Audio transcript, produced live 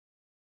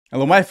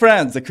Hello, my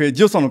friends! Aqui é o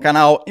Edilson no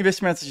canal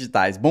Investimentos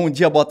Digitais. Bom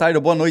dia, boa tarde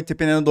ou boa noite,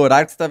 dependendo do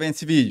horário que você está vendo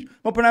esse vídeo.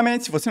 Bom,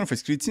 primeiramente, se você não for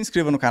inscrito, se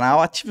inscreva no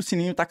canal, ative o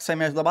sininho, tá? Que isso aí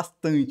me ajuda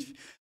bastante.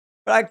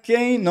 Para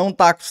quem não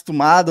tá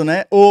acostumado,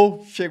 né,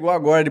 ou chegou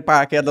agora de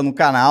paraquedas no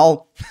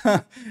canal,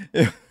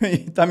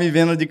 e tá me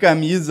vendo de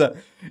camisa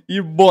e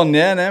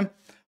boné, né?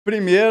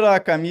 Primeiro, a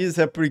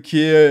camisa é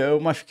porque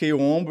eu machuquei o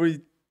ombro e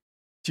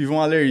tive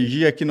uma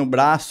alergia aqui no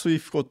braço e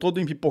ficou todo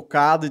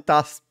empipocado e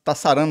tá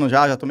sarando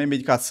já tomei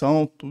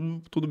medicação,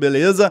 tudo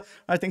beleza,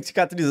 mas tem que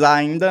cicatrizar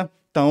ainda,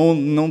 então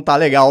não tá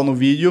legal no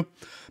vídeo,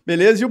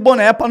 beleza? E o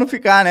boné para não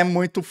ficar, né,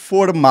 muito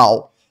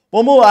formal.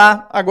 Vamos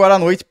lá, agora à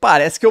noite,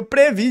 parece que eu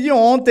previ de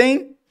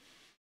ontem,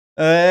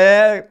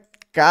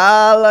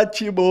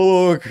 cala-te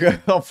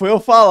boca, foi eu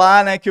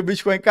falar, né, que o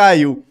Bitcoin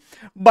caiu.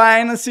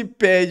 Binance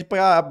pede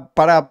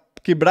para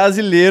que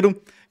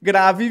brasileiro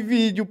grave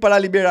vídeo para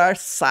liberar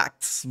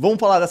saques. Vamos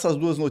falar dessas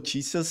duas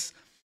notícias.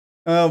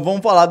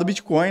 Vamos falar do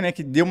Bitcoin, né?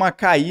 Que deu uma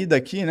caída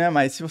aqui, né?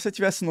 Mas se você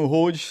tivesse no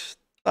hold,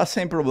 tá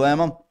sem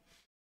problema.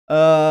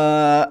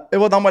 Eu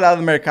vou dar uma olhada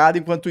no mercado.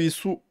 Enquanto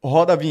isso,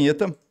 roda a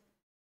vinheta.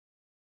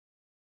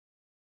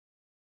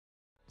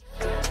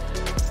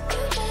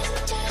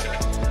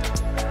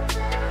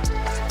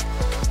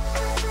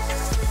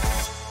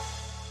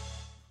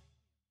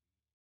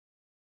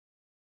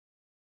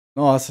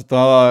 Nossa,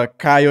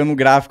 caiu no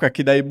gráfico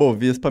aqui da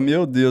Ibovespa.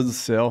 Meu Deus do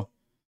céu.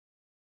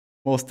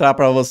 Mostrar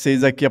para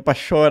vocês aqui é para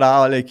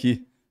chorar, olha aqui.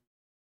 Deixa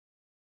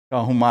eu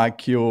arrumar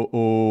aqui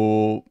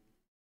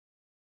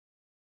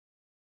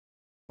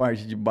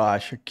parte de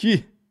baixo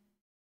aqui.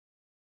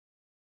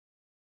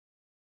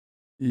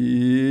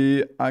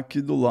 E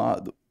aqui do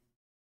lado.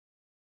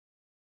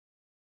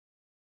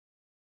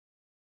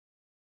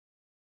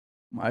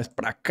 Mais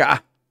para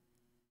cá.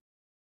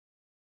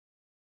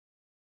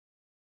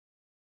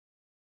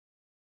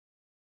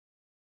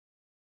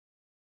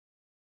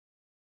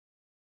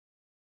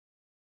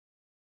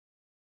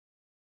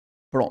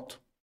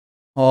 Pronto.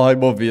 Ó,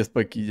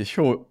 Ibovespa aqui.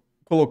 Deixa eu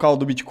colocar o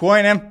do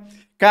Bitcoin, né?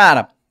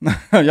 Cara,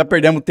 já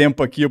perdemos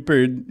tempo aqui.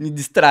 Me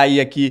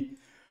distraí aqui,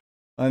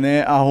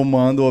 né?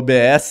 Arrumando o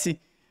OBS.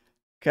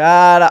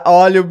 Cara,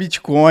 olha o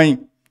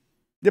Bitcoin.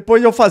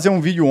 Depois de eu fazer um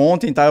vídeo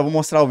ontem, tá? Eu vou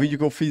mostrar o vídeo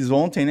que eu fiz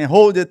ontem, né?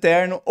 Hold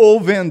eterno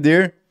ou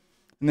vender,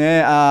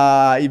 né?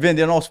 E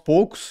vendendo aos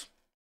poucos.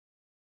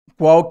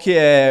 Qual que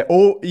é...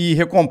 E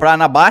recomprar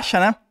na baixa,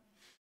 né?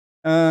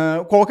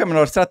 Qual que é a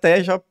melhor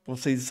estratégia?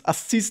 Vocês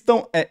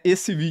assistam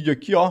esse vídeo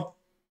aqui, ó.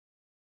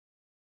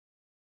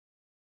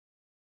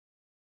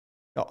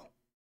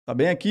 Tá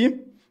bem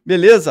aqui?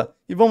 Beleza?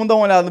 E vamos dar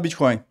uma olhada no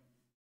Bitcoin.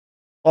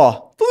 Ó,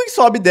 tudo que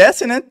sobe e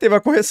desce, né? Teve a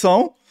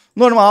correção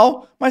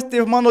normal, mas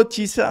teve uma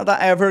notícia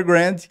da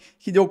Evergrande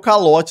que deu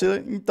calote,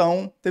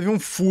 então teve um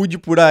food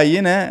por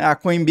aí, né? A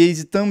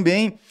Coinbase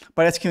também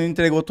parece que não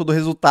entregou todo o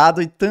resultado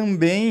e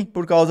também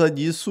por causa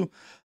disso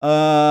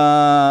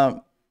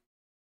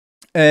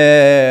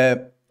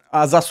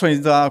as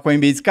ações da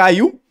Coinbase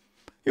caiu.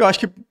 Eu acho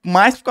que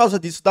mais por causa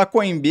disso da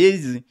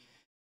Coinbase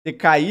ter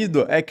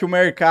caído é que o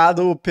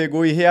mercado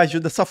pegou e reagiu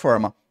dessa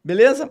forma.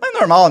 Beleza? Mas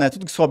normal, né?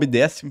 Tudo que sobe e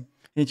desce.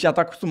 A gente já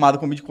tá acostumado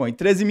com o Bitcoin.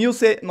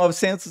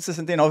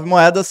 13.969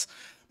 moedas.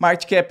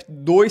 Market cap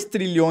 2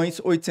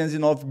 trilhões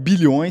 809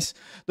 bilhões.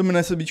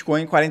 Dominância do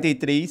Bitcoin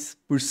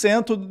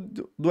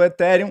 43%. Do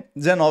Ethereum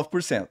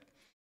 19%.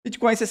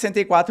 Bitcoin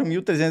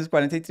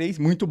 64.343.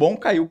 Muito bom.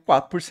 Caiu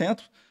 4%.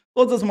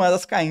 Todas as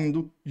moedas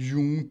caindo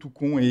junto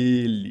com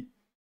ele.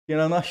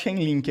 Tirando a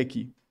Chainlink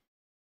aqui.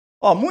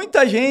 Ó,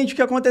 muita gente, o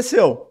que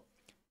aconteceu?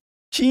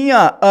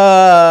 Tinha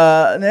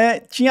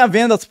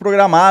vendas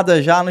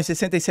programadas já nos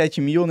 67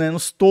 mil, né?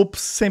 Nos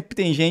topos sempre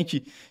tem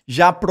gente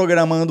já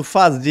programando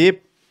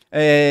fazer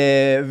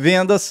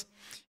vendas.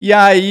 E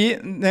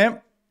aí,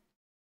 né?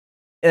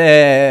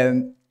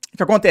 O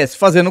que acontece?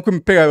 Fazendo com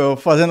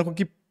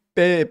que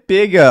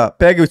pega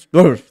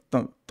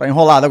tá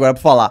enrolado agora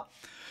para falar.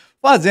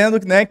 Fazendo,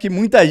 né, que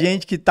muita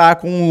gente que tá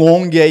com um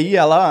long aí,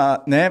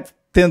 ela, né,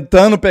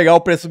 tentando pegar o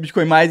preço do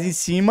Bitcoin mais em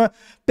cima,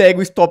 pega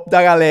o stop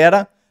da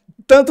galera,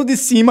 tanto de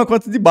cima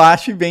quanto de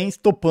baixo, e vem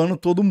estopando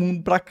todo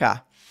mundo pra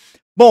cá.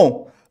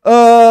 Bom,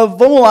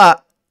 vamos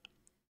lá.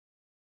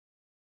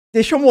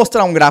 Deixa eu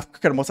mostrar um gráfico que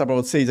eu quero mostrar pra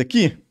vocês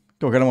aqui.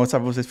 Que eu quero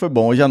mostrar pra vocês. Foi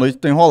bom, hoje à noite eu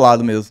tô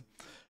enrolado mesmo.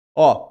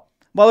 Ó,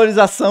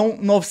 valorização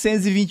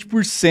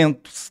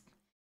 920%.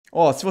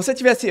 Ó, se você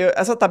tivesse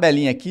essa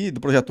tabelinha aqui do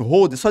projeto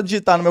Hold, é só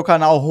digitar no meu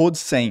canal Hold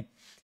 100.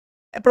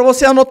 É para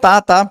você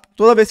anotar, tá?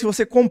 Toda vez que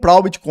você comprar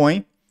o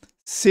Bitcoin,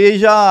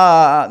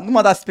 seja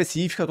numa data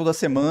específica, toda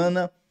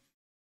semana,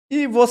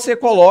 e você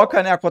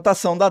coloca, né, a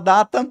cotação da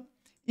data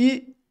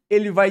e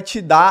ele vai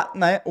te dar,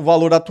 né, o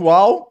valor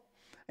atual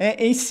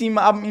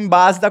em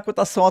base da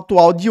cotação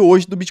atual de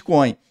hoje do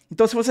Bitcoin.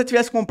 Então, se você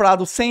tivesse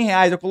comprado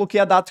R$100, eu coloquei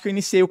a data que eu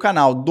iniciei o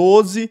canal,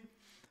 12...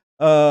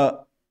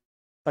 tá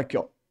aqui,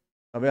 ó.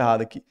 Tava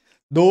errado aqui.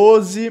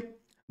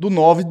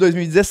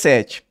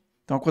 12/9/2017.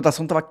 Então, a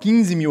cotação tava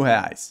R$15 mil.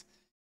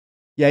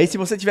 E aí, se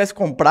você tivesse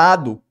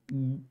comprado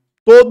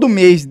todo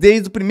mês,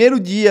 desde o primeiro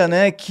dia,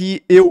 né,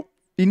 que eu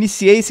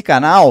iniciei esse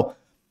canal,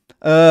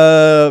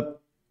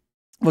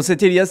 você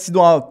teria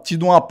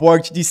tido um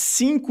aporte de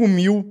 5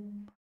 mil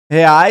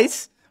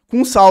reais,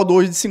 com saldo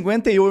hoje de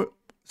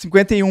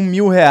 51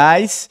 mil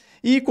reais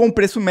e com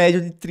preço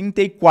médio de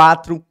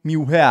 34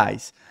 mil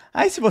reais.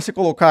 Aí se você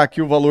colocar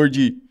aqui o valor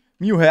de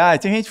R$1.000,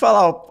 tem gente que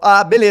fala, ó,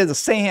 ah, beleza,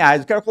 R$100,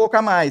 eu quero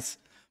colocar mais.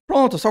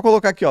 Pronto, é só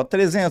colocar aqui, ó,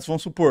 300,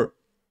 vamos supor.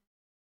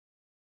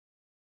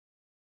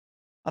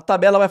 A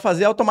tabela vai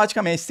fazer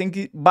automaticamente, você tem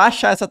que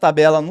baixar essa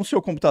tabela no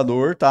seu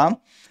computador, tá?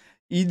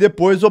 E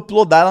depois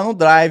uploadar ela no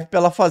Drive para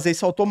ela fazer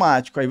isso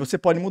automático. Aí você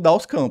pode mudar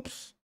os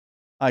campos.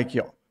 Aqui,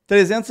 ó,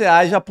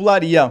 R$300 já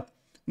pularia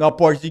no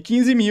aporte de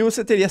 15 mil,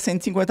 você teria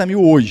 150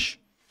 mil hoje.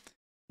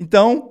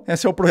 Então,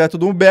 esse é o projeto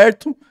do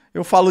Humberto.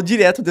 Eu falo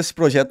direto desse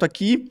projeto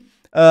aqui.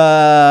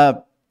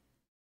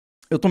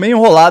 Eu tô meio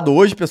enrolado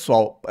hoje,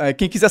 pessoal.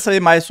 Quem quiser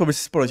saber mais sobre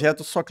esse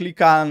projeto, é só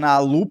clicar na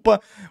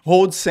lupa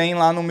Hold 100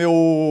 lá no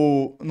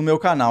meu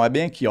canal. É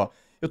bem aqui, ó.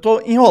 Eu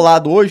tô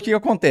enrolado hoje, o que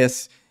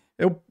acontece?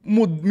 Eu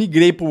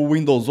migrei pro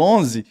Windows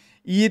 11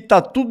 e tá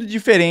tudo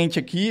diferente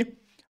aqui.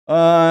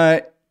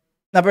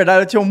 Na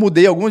verdade, eu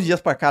mudei alguns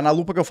dias para cá. Na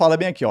lupa que eu falo é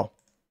bem aqui, ó.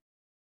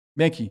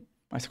 Bem aqui.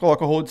 Mas você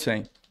coloca Hold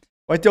 100.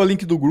 Vai ter o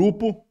link do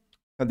grupo.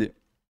 Cadê?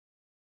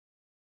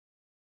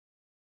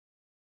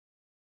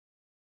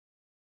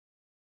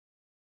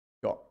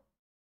 Ó,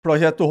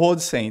 projeto Hold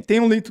 100. Tem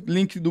um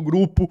link do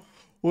grupo,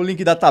 o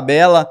link da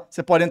tabela.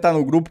 Você pode entrar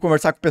no grupo,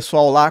 conversar com o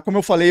pessoal lá. Como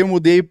eu falei, eu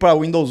mudei para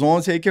Windows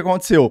 11. E aí o que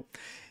aconteceu?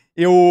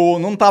 Eu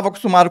não estava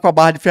acostumado com a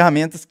barra de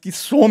ferramentas que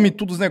some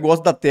todos os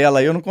negócios da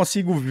tela. Eu não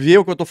consigo ver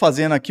o que eu estou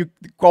fazendo aqui,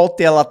 qual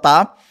tela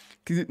tá.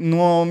 Que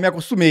não me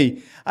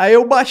acostumei. Aí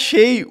eu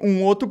baixei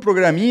um outro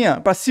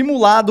programinha para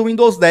simular do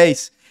Windows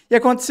 10. E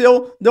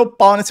aconteceu, deu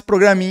pau nesse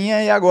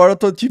programinha e agora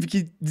eu tive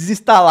que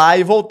desinstalar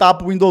e voltar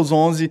para o Windows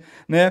 11,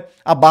 né?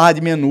 A barra de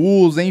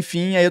menus,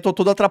 enfim, aí eu tô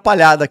todo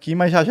atrapalhado aqui,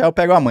 mas já já eu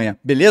pego a manha,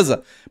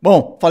 beleza?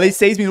 Bom, falei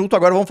 6 minutos,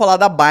 agora vamos falar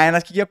da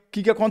Binance, o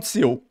que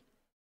aconteceu?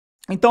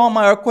 Então a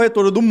maior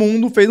corretora do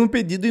mundo fez um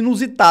pedido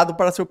inusitado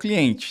para seu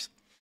cliente.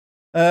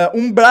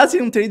 Um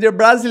trader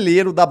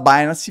brasileiro da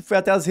Binance foi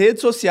até as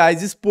redes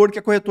sociais expor que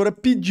a corretora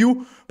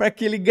pediu para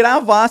que ele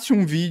gravasse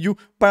um vídeo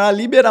para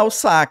liberar os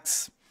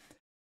saques.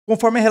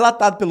 Conforme é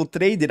relatado pelo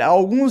trader, há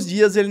alguns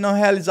dias ele não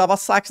realizava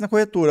saques na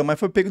corretora, mas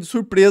foi pego de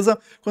surpresa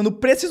quando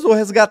precisou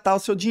resgatar o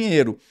seu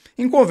dinheiro.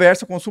 Em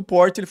conversa com o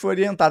suporte, ele foi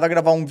orientado a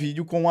gravar um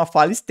vídeo com uma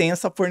fala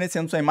extensa,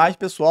 fornecendo sua imagem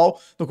pessoal,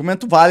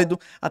 documento válido,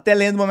 até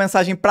lendo uma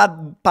mensagem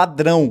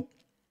padrão.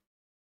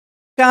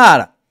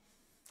 Cara,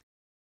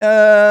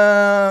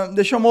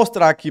 deixa eu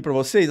mostrar aqui para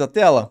vocês a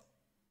tela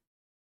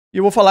e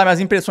eu vou falar minhas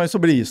impressões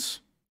sobre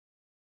isso.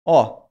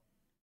 Ó,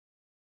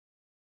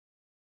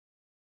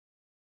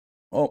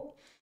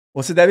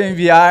 você deve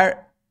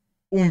enviar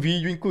um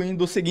vídeo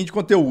incluindo o seguinte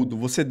conteúdo.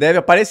 Você deve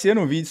aparecer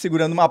no vídeo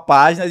segurando uma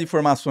página de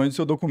informações do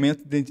seu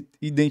documento de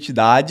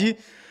identidade.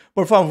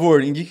 Por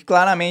favor, indique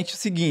claramente o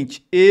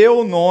seguinte: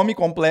 eu, nome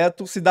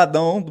completo,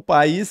 cidadão do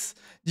país,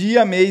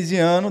 dia, mês e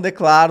ano,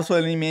 declaro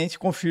solenemente,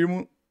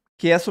 confirmo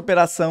que essa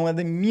operação é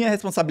da minha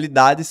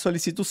responsabilidade e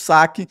solicito o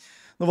saque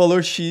no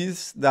valor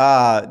X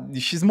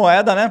de X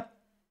moeda, né?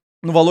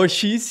 No valor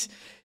X.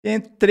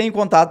 Entrei em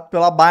contato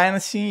pela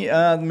Binance,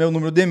 meu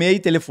número de e-mail,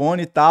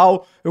 telefone e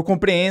tal. Eu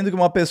compreendo que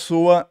uma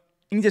pessoa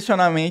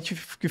intencionalmente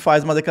que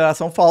faz uma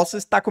declaração falsa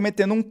está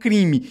cometendo um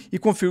crime e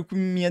confirmo que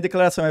minha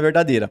declaração é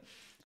verdadeira.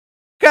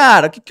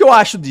 Cara, o que eu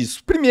acho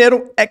disso?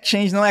 Primeiro,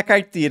 exchange não é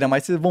carteira,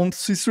 mas vocês vão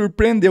se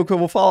surpreender o que eu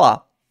vou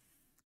falar.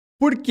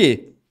 Por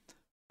quê?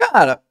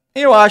 Cara,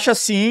 eu acho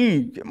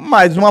assim,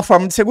 mais uma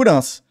forma de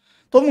segurança.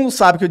 Todo mundo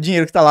sabe que o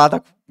dinheiro que está lá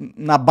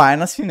na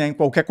Binance, né, em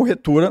qualquer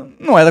corretora,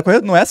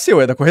 não é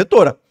seu, é da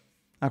corretora.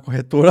 A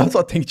corretora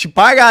só tem que te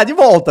pagar de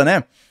volta,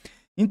 né?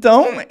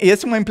 Então,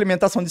 essa é uma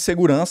implementação de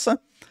segurança.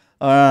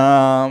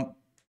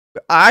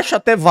 Acho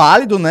até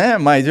válido, né?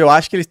 Mas eu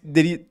acho que eles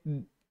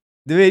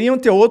deveriam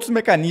ter outros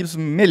mecanismos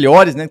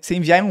melhores, né? Que você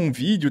enviar um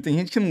vídeo, tem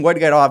gente que não gosta de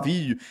gravar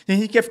vídeo, tem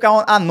gente que quer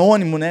ficar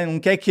anônimo, né? Não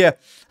quer que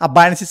a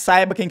Binance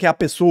saiba quem que é a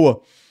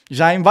pessoa.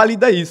 Já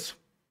invalida isso.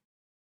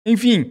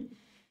 Enfim,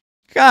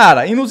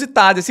 cara,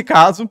 inusitado esse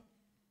caso.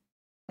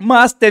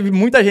 Mas teve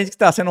muita gente que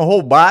está sendo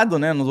roubado,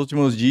 né, nos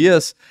últimos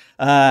dias,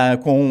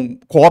 com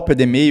cópia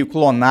de e-mail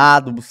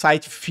clonado,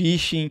 site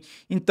phishing.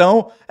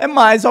 Então, é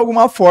mais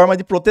alguma forma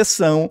de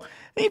proteção.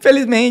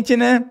 Infelizmente,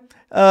 né,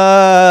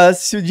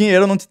 se o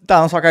dinheiro não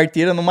está na sua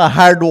carteira, numa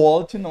hard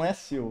wallet, não é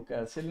seu,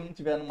 cara. Se ele não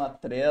tiver numa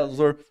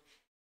Trezor,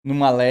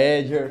 numa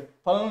Ledger.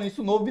 Falando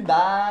nisso,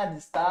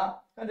 novidades, tá?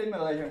 Cadê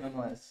meu Ledger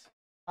Nano S?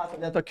 Tá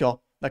dentro aqui, ó,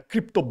 da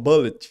Crypto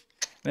Bullet,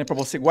 né, para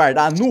você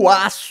guardar no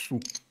aço.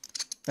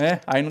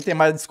 Aí não tem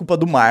mais a desculpa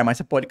do mar, mas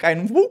você pode cair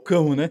num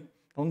vulcão, né?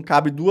 Então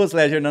cabe 2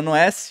 Ledger Nano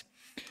S,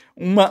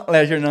 uma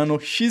Ledger Nano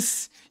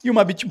X e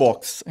uma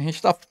Bitbox. A gente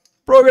está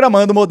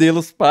programando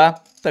modelos para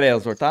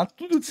Trezor, tá?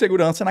 Tudo de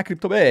segurança na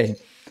CryptoBR.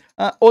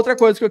 Outra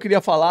coisa que eu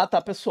queria falar,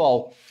 tá,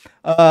 pessoal?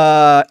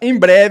 Em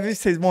breve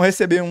vocês vão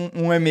receber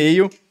um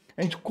e-mail.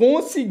 A gente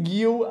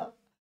conseguiu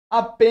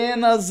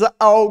apenas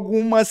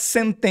algumas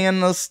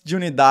centenas de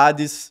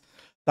unidades,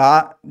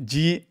 tá?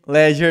 De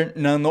Ledger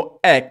Nano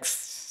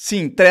X.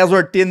 Sim,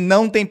 Trezor T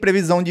não tem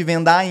previsão de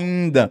venda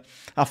ainda.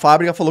 A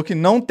fábrica falou que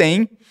não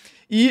tem.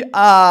 E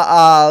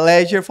a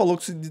Ledger falou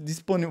que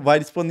vai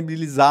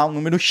disponibilizar um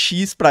número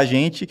X pra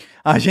gente.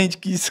 A gente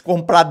quis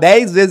comprar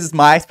 10 vezes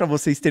mais para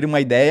vocês terem uma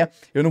ideia.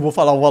 Eu não vou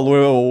falar o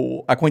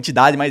valor, a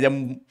quantidade, mas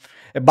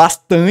é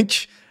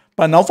bastante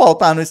para não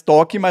faltar no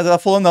estoque. Mas ela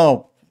falou,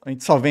 não, a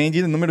gente só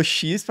vende número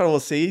X para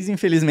vocês.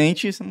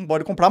 Infelizmente, você não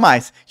pode comprar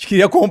mais. A gente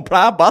queria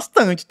comprar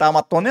bastante, tá?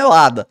 Uma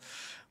tonelada.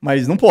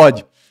 Mas não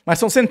pode. Mas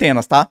são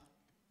centenas, tá?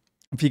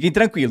 Fiquem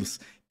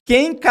tranquilos.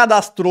 Quem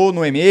cadastrou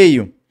no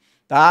e-mail,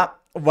 tá?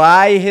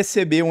 Vai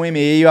receber um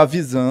e-mail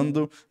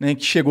avisando, né,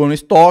 que chegou no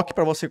estoque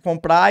para você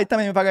comprar e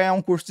também vai ganhar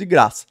um curso de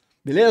graça,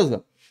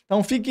 beleza?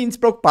 Então fiquem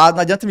despreocupados,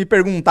 não adianta me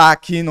perguntar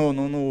aqui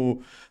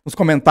nos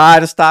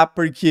comentários, tá?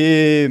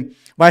 Porque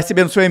vai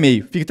receber no seu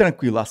e-mail, fique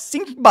tranquilo.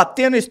 Assim que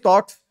bater no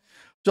estoque,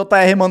 o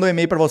JR manda um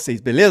e-mail para vocês,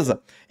 beleza?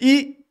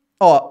 E,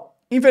 ó,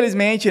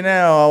 infelizmente,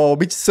 né, o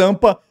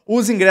BitSampa,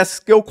 os ingressos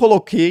que eu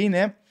coloquei,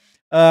 né,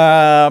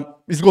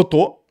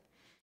 esgotou.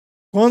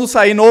 Quando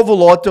sair novo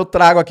lote, eu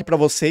trago aqui para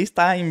vocês,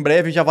 tá? Em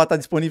breve já vai estar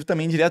disponível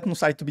também direto no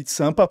site do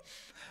BitSampa.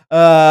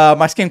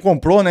 Mas quem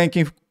comprou, né?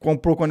 Quem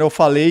comprou quando eu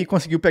falei,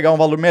 conseguiu pegar um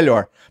valor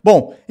melhor.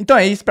 Bom, então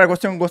é isso. Espero que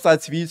vocês tenham gostado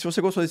desse vídeo. Se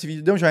você gostou desse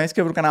vídeo, dê um joinha,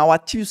 inscreva no canal,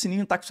 ative o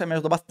sininho, tá? Que isso aí me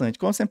ajuda bastante.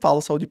 Como eu sempre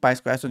falo, saúde e paz,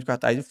 conhece onde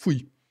atrás e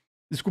fui.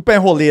 Desculpa a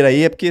enroleira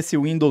aí, é porque esse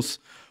Windows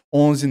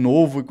 11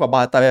 novo e com a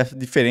barra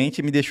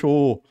diferente me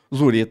deixou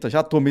zureta.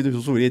 Já tô meio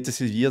zureta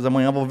esses dias.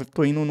 Amanhã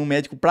tô indo no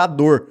médico pra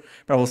dor.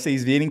 Pra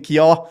vocês verem que,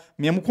 ó,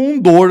 mesmo com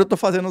dor eu tô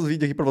fazendo os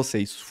vídeos aqui pra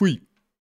vocês. Fui.